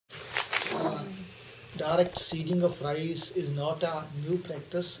Direct seeding of rice is not a new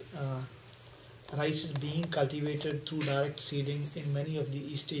practice. Rice is being cultivated through direct seeding in many of the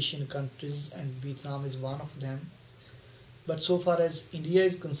East Asian countries, and Vietnam is one of them. But so far as India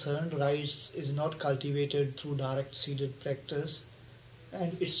is concerned, rice is not cultivated through direct seeded practice,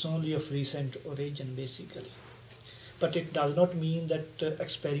 and it's only of recent origin basically. But it does not mean that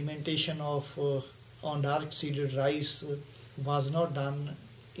experimentation on direct seeded rice was not done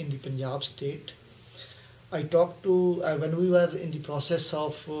in the Punjab state. I talked to when we were in the process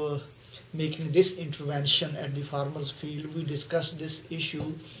of making this intervention at the farmers field, we discussed this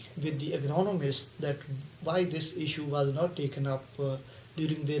issue with the agronomist, that why this issue was not taken up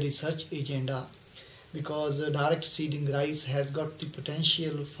during their research agenda, because direct seeding rice has got the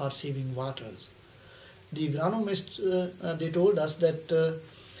potential for saving waters. The agronomists, they told us that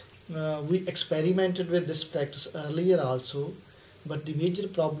we experimented with this practice earlier also, but the major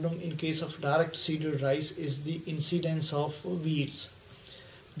problem in case of direct seeded rice is the incidence of weeds.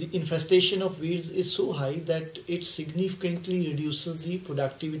 The infestation of weeds is so high that it significantly reduces the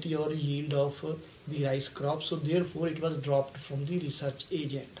productivity or yield of the rice crop, so therefore it was dropped from the research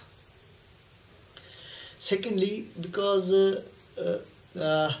agenda. Secondly, because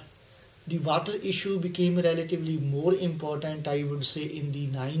the water issue became relatively more important, I would say, in the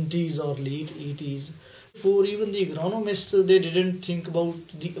 90s or late 80s. For even the agronomists, they didn't think about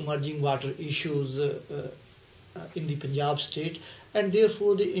the emerging water issues in the Punjab state, and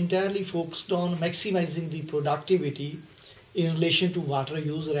therefore they entirely focused on maximizing the productivity in relation to water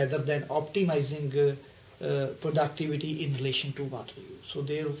use rather than optimizing productivity in relation to water use. So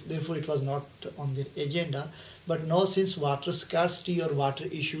therefore it was not on their agenda. But now, since water scarcity or water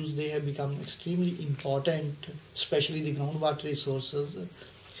issues, they have become extremely important, especially the groundwater resources.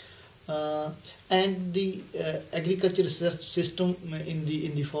 And the agriculture research system in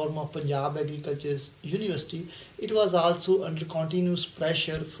the form of Punjab Agriculture University, it was also under continuous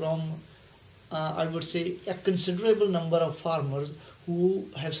pressure from I would say a considerable number of farmers who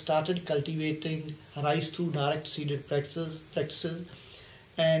have started cultivating rice through direct seeded practices,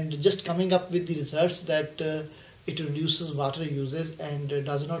 and just coming up with the results that it reduces water uses and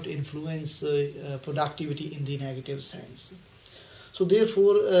does not influence productivity in the negative sense. So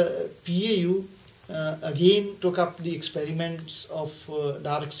therefore PAU again took up the experiments of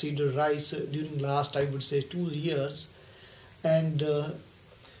direct seeded rice during last, I would say, 2 years, and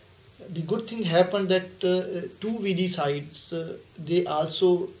the good thing happened that 2 weedicides they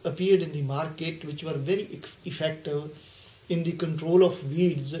also appeared in the market, which were very effective in the control of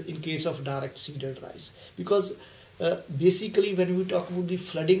weeds in case of direct seeded rice. Because basically when we talk about the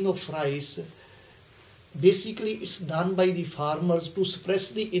flooding of rice, basically it's done by the farmers to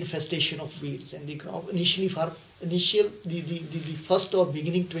suppress the infestation of weeds in the crop initially for the first or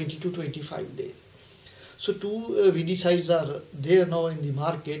beginning 20 to 25 days. So 2 weedicides are there now in the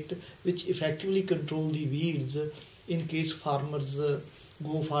market which effectively control the weeds in case farmers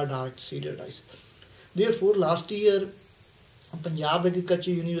go for direct seeded rice. Therefore last year Punjab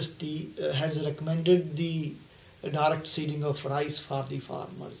Agriculture University has recommended the direct seeding of rice for the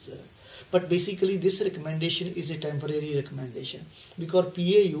farmers. But basically this recommendation is a temporary recommendation, because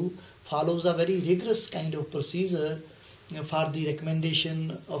PAU follows a very rigorous kind of procedure for the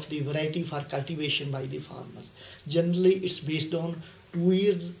recommendation of the variety for cultivation by the farmers. Generally it's based on 2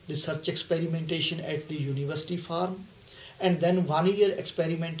 years research experimentation at the university farm, and then 1 year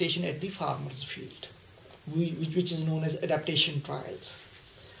experimentation at the farmers field, which is known as adaptation trials.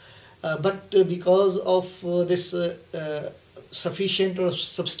 But because of this sufficient or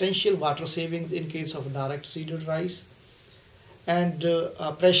substantial water savings in case of direct seeded rice, and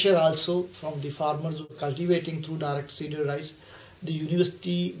pressure also from the farmers who are cultivating through direct seeded rice, the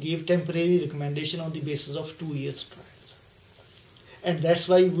university gave temporary recommendation on the basis of 2 years trials. And that's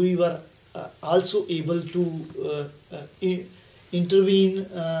why we were also able to intervene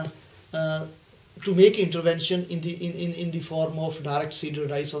to make intervention in the form of direct seeded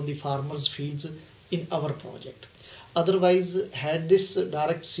rice on the farmers fields in our project. Otherwise, had this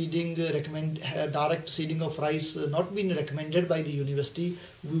direct seeding of rice not been recommended by the university,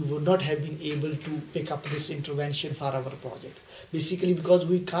 we would not have been able to pick up this intervention for our project. Basically because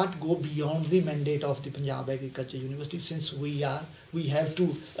we can't go beyond the mandate of the Punjab Agriculture University, since we have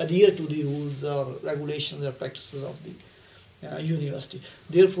to adhere to the rules or regulations or practices of the university.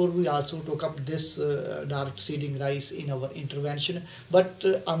 Therefore we also took up this direct seeding rice in our intervention. But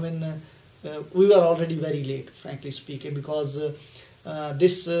we were already very late, frankly speaking, because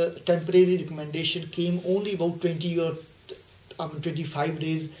this temporary recommendation came only about 20 or 25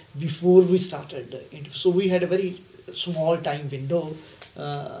 days before we started. So we had a very small time window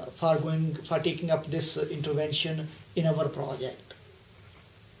for taking up this intervention in our project.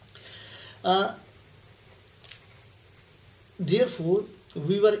 Therefore,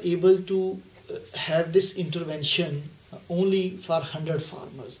 we were able to have this intervention only for 100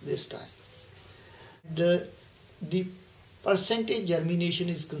 farmers this time. The percentage germination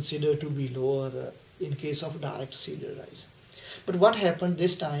is considered to be lower in case of direct seeded rice. But what happened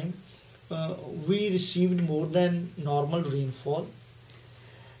this time, we received more than normal rainfall.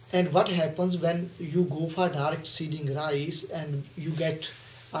 And what happens when you go for direct seeding rice and you get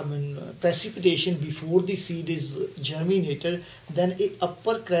precipitation before the seed is germinated, then a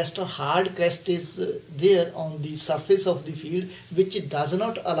upper crust or hard crust is there on the surface of the field, which does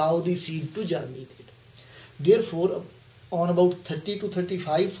not allow the seed to germinate. Therefore, on about 30 to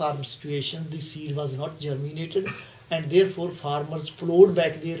 35 farm situations, the seed was not germinated, and therefore farmers plowed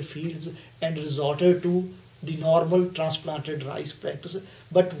back their fields and resorted to the normal transplanted rice practice.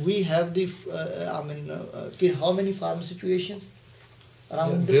 But we have the, how many farm situations?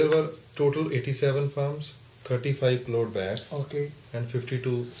 Around there were total 87 farms, 35 plowed back, okay, and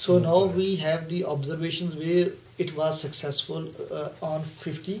 52. So now we have the observations where it was successful on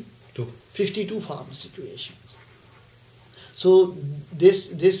 52 farm situations. So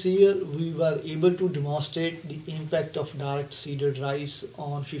this year we were able to demonstrate the impact of direct seeded rice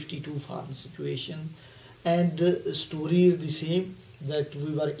on 52 farm situations, and the story is the same, that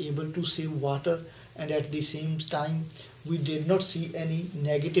we were able to save water, and at the same time we did not see any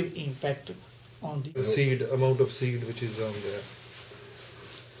negative impact on the seed amount of seed which is on there.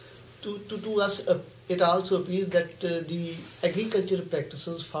 To us, it also appears that the agriculture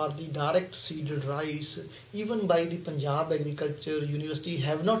practices for the direct seeded rice, even by the Punjab Agriculture University,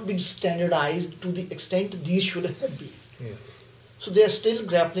 have not been standardized to the extent these should have been. Yeah. So they are still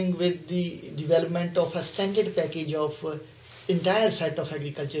grappling with the development of a standard package of entire set of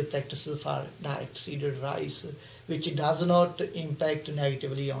agriculture practices for direct seeded rice, which does not impact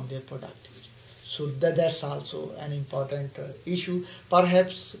negatively on their productivity. So that's also an important issue.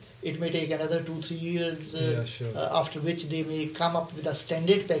 Perhaps it may take another 2-3 years, after which they may come up with a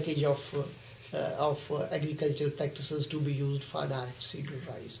standard package of agricultural practices to be used for direct seeded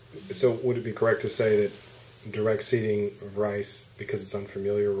rice. So would it be correct to say that direct seeding of rice, because it's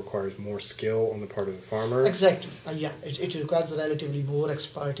unfamiliar, requires more skill on the part of the farmer? Exactly. Yeah, it requires relatively more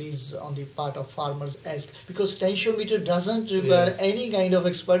expertise on the part of farmers, because tensiometer doesn't require any kind of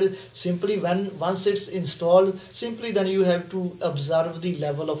expertise. Simply once it's installed, simply then you have to observe the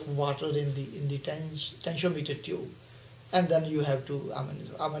level of water in the tensiometer tube, and then you have to.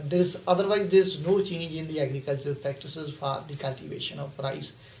 Otherwise there's no change in the agricultural practices for the cultivation of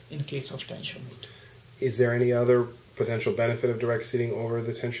rice in case of tensiometer. Is there any other potential benefit of direct seeding over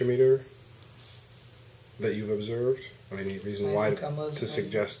the tensiometer that you've observed? Any reason why to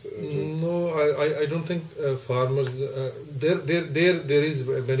suggest? No, I don't think farmers. There is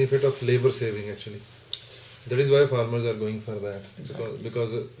a benefit of labor saving actually. That is why farmers are going for that. Exactly.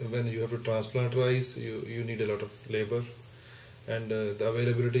 Because when you have to transplant rice, you need a lot of labor, and the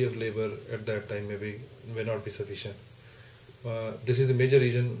availability of labor at that time may not be sufficient. This is the major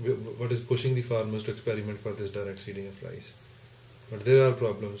reason what is pushing the farmers to experiment for this direct seeding of rice. But there are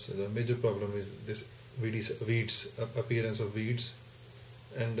problems. The major problem is this weeds, appearance of weeds,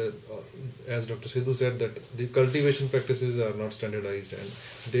 and as Dr. Sidhu said, that the cultivation practices are not standardized and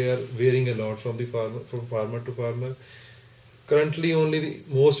they are varying a lot from farmer to farmer. Currently, only the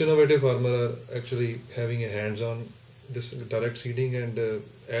most innovative farmers are actually having a hands-on this direct seeding, and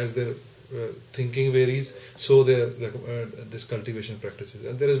as their thinking varies, so this cultivation practices,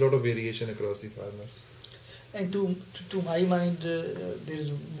 and there is a lot of variation across the farmers. And to my mind,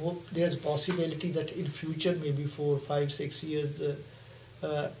 there's possibility that in future, maybe 4, 5, 6 years,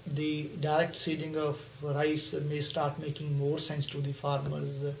 the direct seeding of rice may start making more sense to the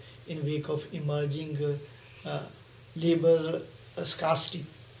farmers in wake of emerging labor scarcity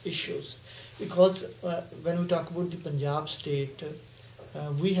issues. Because when we talk about the Punjab state,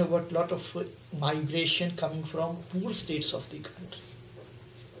 we have got a lot of migration coming from poor states of the country,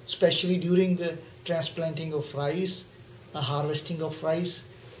 especially during the transplanting of rice, harvesting of rice,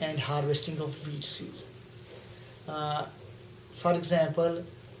 and harvesting of wheat season. For example,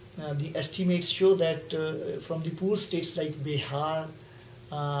 the estimates show that from the poor states like Bihar,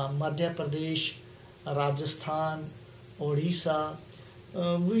 Madhya Pradesh, Rajasthan, Odisha,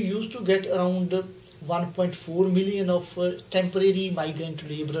 we used to get around 1.4 million of temporary migrant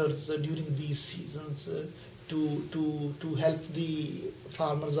laborers during these seasons to help the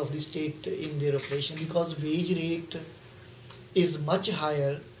farmers of the state in their operation, because wage rate is much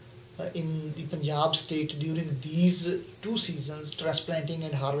higher in the Punjab state during these two seasons, transplanting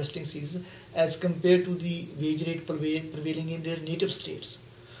and harvesting season, as compared to the wage rate prevailing in their native states.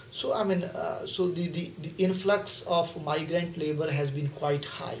 So I mean, so the influx of migrant labor has been quite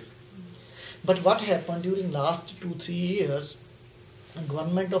high. But what happened during last 2-3 years, the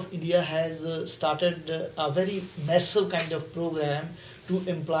government of India has started a very massive kind of program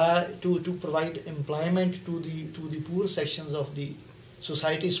to provide employment to the poor sections of the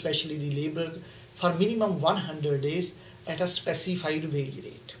society, especially the laborers, for minimum 100 days at a specified wage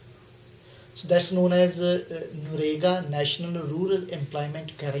rate. So that's known as NREGA, National Rural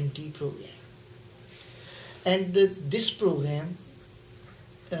Employment Guarantee Program. And this program,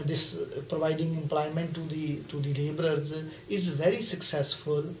 this providing employment to the laborers, is very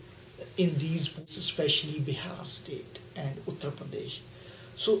successful in these, especially Bihar state and Uttar Pradesh.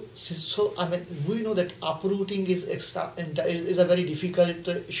 So I mean, we know that uprooting is a very difficult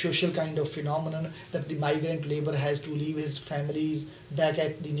social kind of phenomenon, that the migrant labor has to leave his families back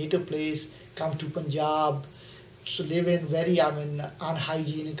at the native place, come to Punjab, so live in very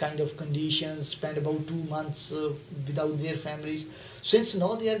unhygienic kind of conditions, spend about 2 months without their families. Since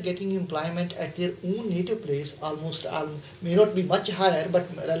now they are getting employment at their own native place, almost may not be much higher, but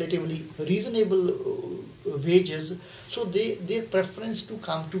relatively reasonable wages, so their preference to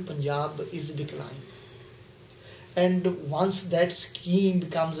come to Punjab is declining. And once that scheme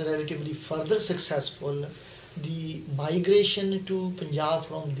becomes relatively further successful, the migration to Punjab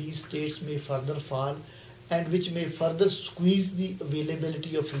from these states may further fall, and which may further squeeze the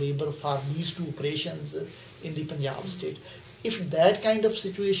availability of labor for these two operations in the Punjab state. If that kind of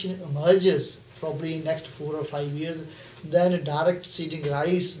situation emerges, probably in next 4 or 5 years, then direct seeding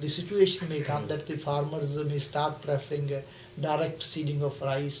rice, the situation may come that the farmers may start preferring direct seeding of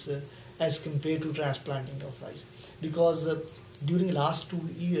rice as compared to transplanting of rice. Because during last 2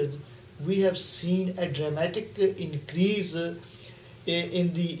 years, we have seen a dramatic increase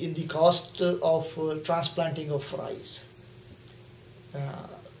in the cost of transplanting of rice,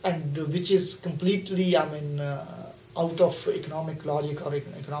 and which is completely, out of economic logic or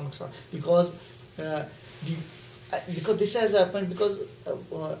economics, because because this has happened because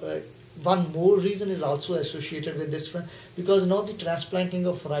one more reason is also associated with this one, because now the transplanting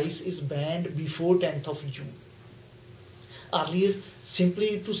of rice is banned before 10th of June. Earlier,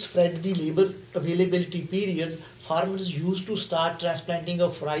 simply to spread the labor availability periods, farmers used to start transplanting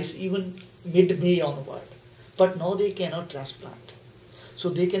of rice even mid-May onward. But now they cannot transplant. So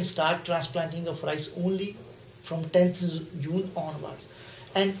they can start transplanting of rice only from 10th June onwards.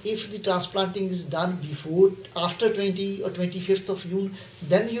 And if the transplanting is done after 20 or 25th of June,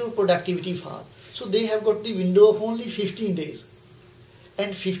 then your productivity falls. So they have got the window of only 15 days.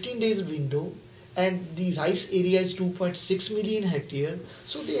 And 15 days window, and the rice area is 2.6 million hectares,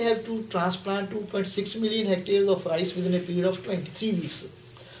 so they have to transplant 2.6 million hectares of rice within a period of 23 weeks.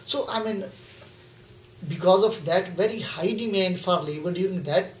 So because of that very high demand for labor during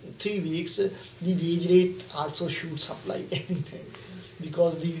that 3 weeks, the wage rate also shoots up like anything.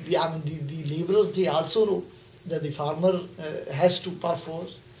 Because the laborers, they also know that the farmer has to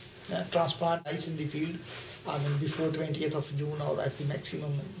perforce transplant rice in the field before 20th of June, or at the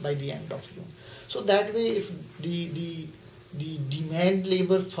maximum by the end of June. So that way, if the demand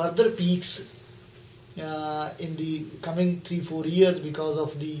labor further peaks in the coming 3-4 years because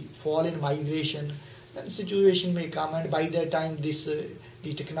of the fall in migration, then situation may come, and by that time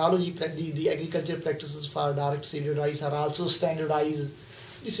the technology, the agriculture practices for direct seeded rice are also standardized.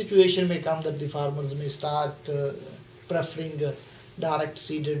 The situation may come that the farmers may start preferring direct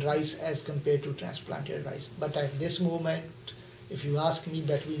seeded rice as compared to transplanted rice. But at this moment, if you ask me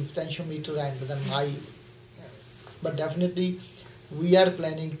between tensiometer and then but definitely we are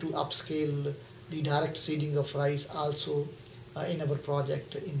planning to upscale the direct seeding of rice also in our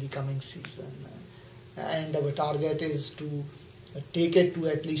project in the coming season. And our target is to take it to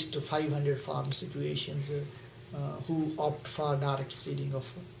at least 500 farm situations who opt for direct seeding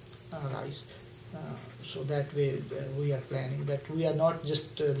of rice. So that way we are planning that we are not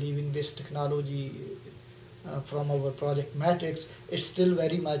just leaving this technology from our project matrix. It's still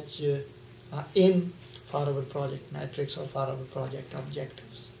very much in for our project matrix or for our project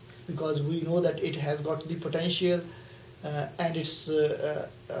objectives, because we know that it has got the potential and its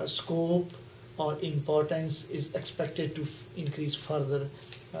scope or importance is expected to increase further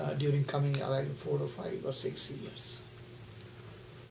during coming 4 or 5 or 6 years.